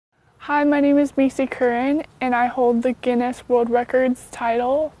Hi, my name is Maci Currin, and I hold the Guinness World Records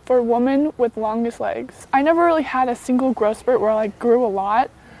title for woman with longest legs. I never really had a single growth spurt where I grew a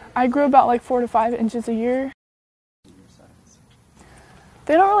lot. I grew about 4 to 5 inches a year.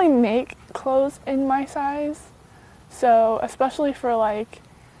 They don't really make clothes in my size, so especially for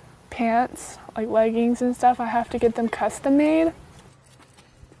pants, leggings and stuff, I have to get them custom made.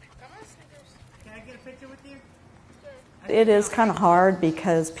 It is kind of hard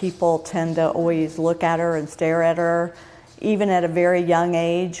because people tend to always look at her and stare at her, even at a very young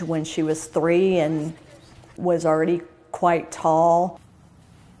age when she was 3 and was already quite tall.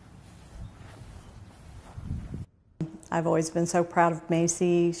 I've always been so proud of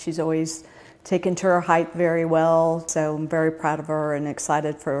Maci. She's always taken to her height very well, so I'm very proud of her and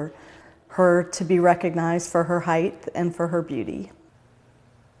excited for her to be recognized for her height and for her beauty.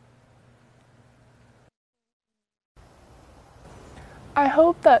 I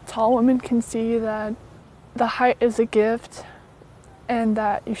hope that tall women can see that the height is a gift and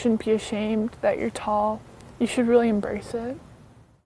that you shouldn't be ashamed that you're tall. You should really embrace it.